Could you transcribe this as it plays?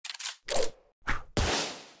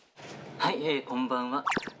はい、こんばんは。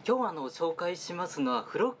今日紹介しますのは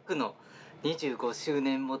フロッグの25周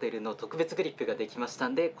年モデルの特別グリップができました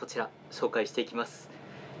んで、こちら紹介していきます。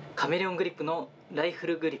カメレオングリップのライフ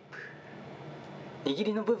ルグリップ、握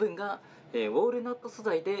りの部分が、ウォールナット素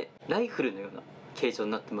材でライフルのような形状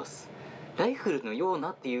になってます。ライフルのよう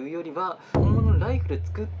なっていうよりは本物のライフル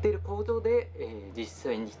作ってる工場で、実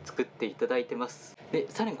際に作っていただいてます。で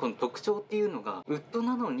さらにこの特徴っていうのがウッド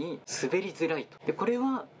なのに滑りづらいと。でこれ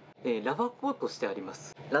はラバーコートしてありま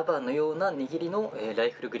す。ラバーのような握りのラ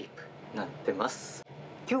イフルグリップになってます。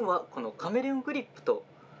今日はこのカメレオングリップと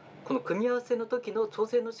この組み合わせの時の調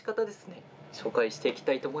整の仕方ですね、紹介していき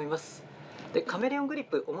たいと思います。でカメレオングリッ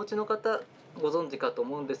プお持ちの方ご存知かと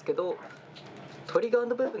思うんですけど、トリガー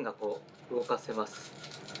の部分がこう動かせます。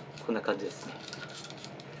こんな感じですね。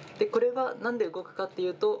でこれは何で動くかってい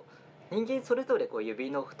うと、人間それぞれこう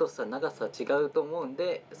指の太さ長さ違うと思うん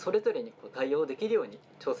で、それぞれにこう対応できるように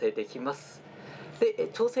調整できます。で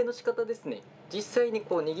調整の仕方ですね、実際に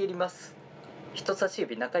こう握ります。人差し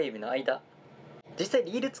指中指の間、実際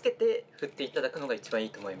リールつけて振っていただくのが一番いい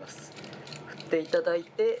と思います。振っていただい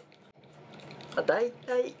て、だい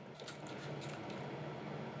たい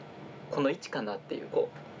この位置かなっていうこ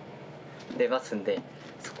う出ますんで、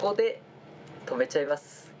そこで止めちゃいま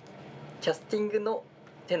す。キャスティングの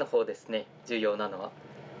手の方ですね、重要なのは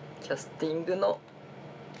キャスティングの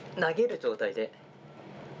投げる状態で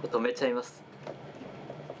止めちゃいます。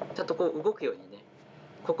ちゃんとこう動くようにね、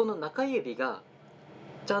ここの中指が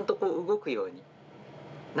ちゃんとこう動くように、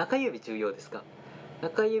中指重要ですか。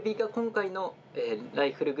中指が今回の、ラ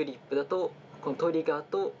イフルグリップだとこのトリガー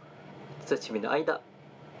と人差し指の間、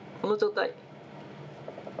この状態、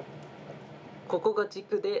ここが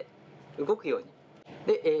軸で動くように。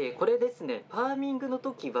で、これですね、パーミングの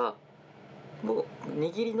時はもう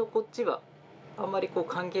握りのこっちはあんまりこう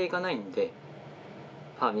関係がないんで、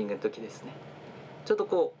パーミングの時ですね、ちょっと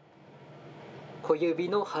こう小指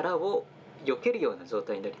の腹を避けるような状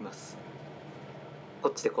態になります。こ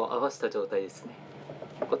っちでこう合わせた状態ですね。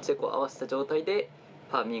こっちでこう合わせた状態で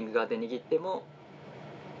パーミング側で握っても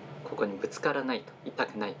ここにぶつからないと、痛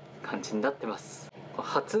くない感じになってます。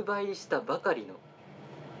発売したばかり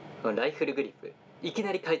のライフルグリップ、いき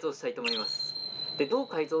なり改造したいと思います。でどう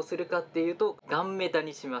改造するかっていうと、ガンメタ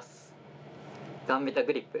にします。ガンメタ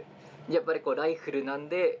グリップ、やっぱりこうライフルなん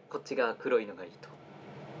でこっちが黒いのがいいと。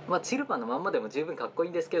シルバーのまんまでも十分かっこい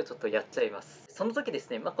いんですけど、ちょっとやっちゃいます。その時で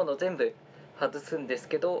すね、この全部外すんです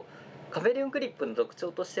けど、カメレオングリップの特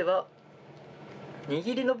徴としては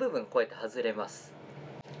握りの部分こうやって外れます。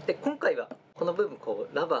で今回はこの部分こ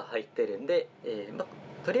うラバー入ってるんで、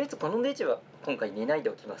とりあえずこのネジは今回担い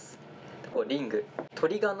でおきます。こうリング、ト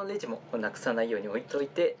リガーのネジもなくさないように置いとい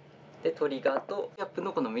て、でトリガーとキャップ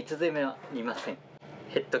のこの三つ詰めは見ません。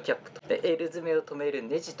ヘッドキャップとで L 詰めを止める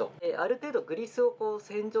ネジと、ある程度グリスをこう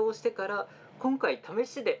洗浄してから、今回試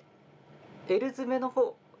しで L 詰めの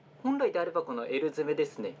方、本来であればこの L 詰めで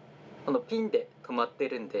すね、このピンで止まって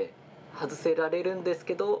るんで外せられるんです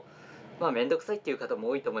けど、めんどくさいっていう方も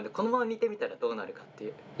多いと思うんで、このまま煮てみたらどうなるかってい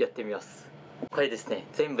うやってみます。これですね、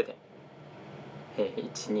全部で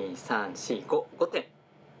12345点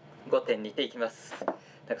5点煮ていきます。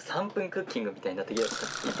なんか3分クッキングみたいになってきま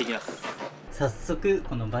した。煮ていきます。早速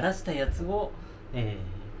このバラしたやつを、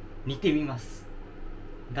煮てみます。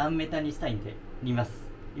ガンメタにしたいんで煮ます。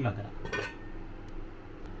今からいっ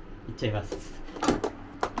ちゃいます。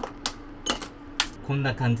こん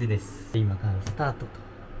な感じです。今からスタートと。こ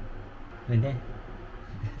れね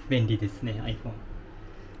便利ですね、 iPhone。 じゃ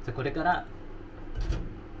あこれから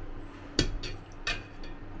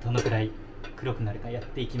どのくらい黒くなるかやっ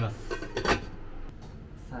ていきます。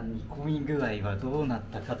さあ煮込み具合はどうなっ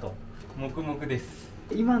たかと。黙々です。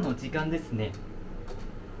今の時間ですね。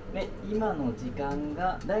今の時間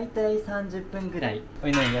がだいたい30分ぐらい。こ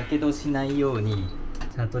れね、やけどしないように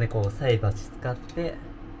ちゃんとねこう菜箸使って、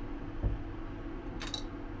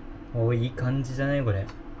いい感じじゃないこれ。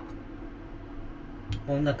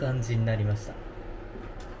こんな感じになりました。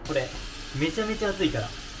これめちゃめちゃ熱いから。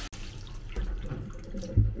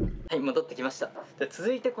はい、戻ってきました。じゃ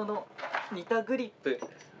続いてこの煮たグリップ、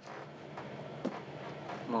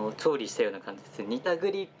もう調理したような感じです。煮たグ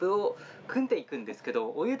リップを組んでいくんですけ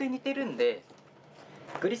ど、お湯で煮てるんで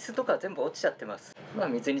グリスとか全部落ちちゃってます。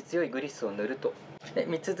水に強いグリスを塗ると。で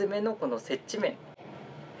三つ詰めのこの接地面、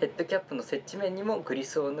ヘッドキャップの接地面にもグリ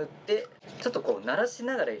スを塗って、ちょっとこう鳴らし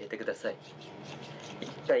ながら入れてください。一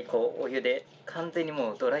回こうお湯で完全に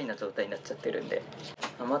もうドライな状態になっちゃってるんで、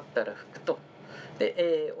余ったら拭くと。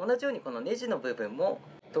で、同じようにこのネジの部分も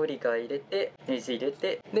トリガー入れてネジ入れ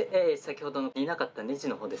て、で、先ほどの煮なかったネジ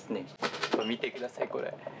の方ですね、これ見てください。こ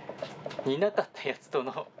れ煮なかったやつと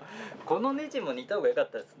のこのネジも煮た方が良か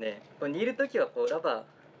ったですね。これ煮る時はこうラバー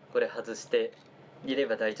これ外して煮れ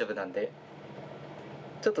ば大丈夫なんで、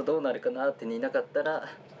ちょっとどうなるかなって煮なかったら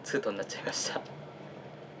ツートンになっちゃいました。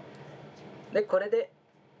でこれで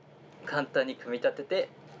簡単に組み立てて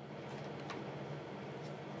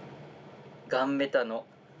ガンメタの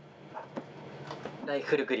ライ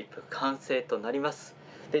フルグリップ完成となります。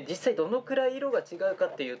で実際どのくらい色が違うか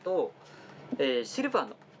っていうと、シルバー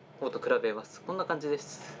の方と比べます。こんな感じで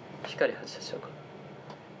す。光反射しようか。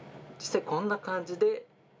実際こんな感じで、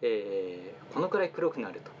このくらい黒く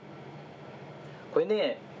なると。これ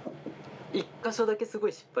ね1箇所だけすご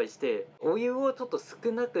い失敗して、お湯をちょっと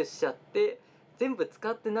少なくしちゃって全部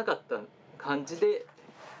使ってなかった感じで、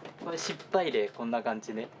これ失敗例こんな感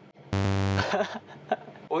じね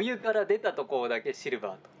お湯から出たところだけシルバ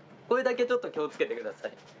ーと、これだけちょっと気をつけてくださ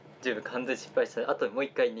い。十分完全失敗したらあともう一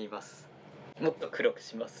回煮ます。もっと黒く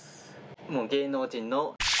します。もう芸能人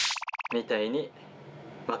のみたいに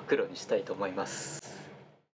真っ黒にしたいと思います。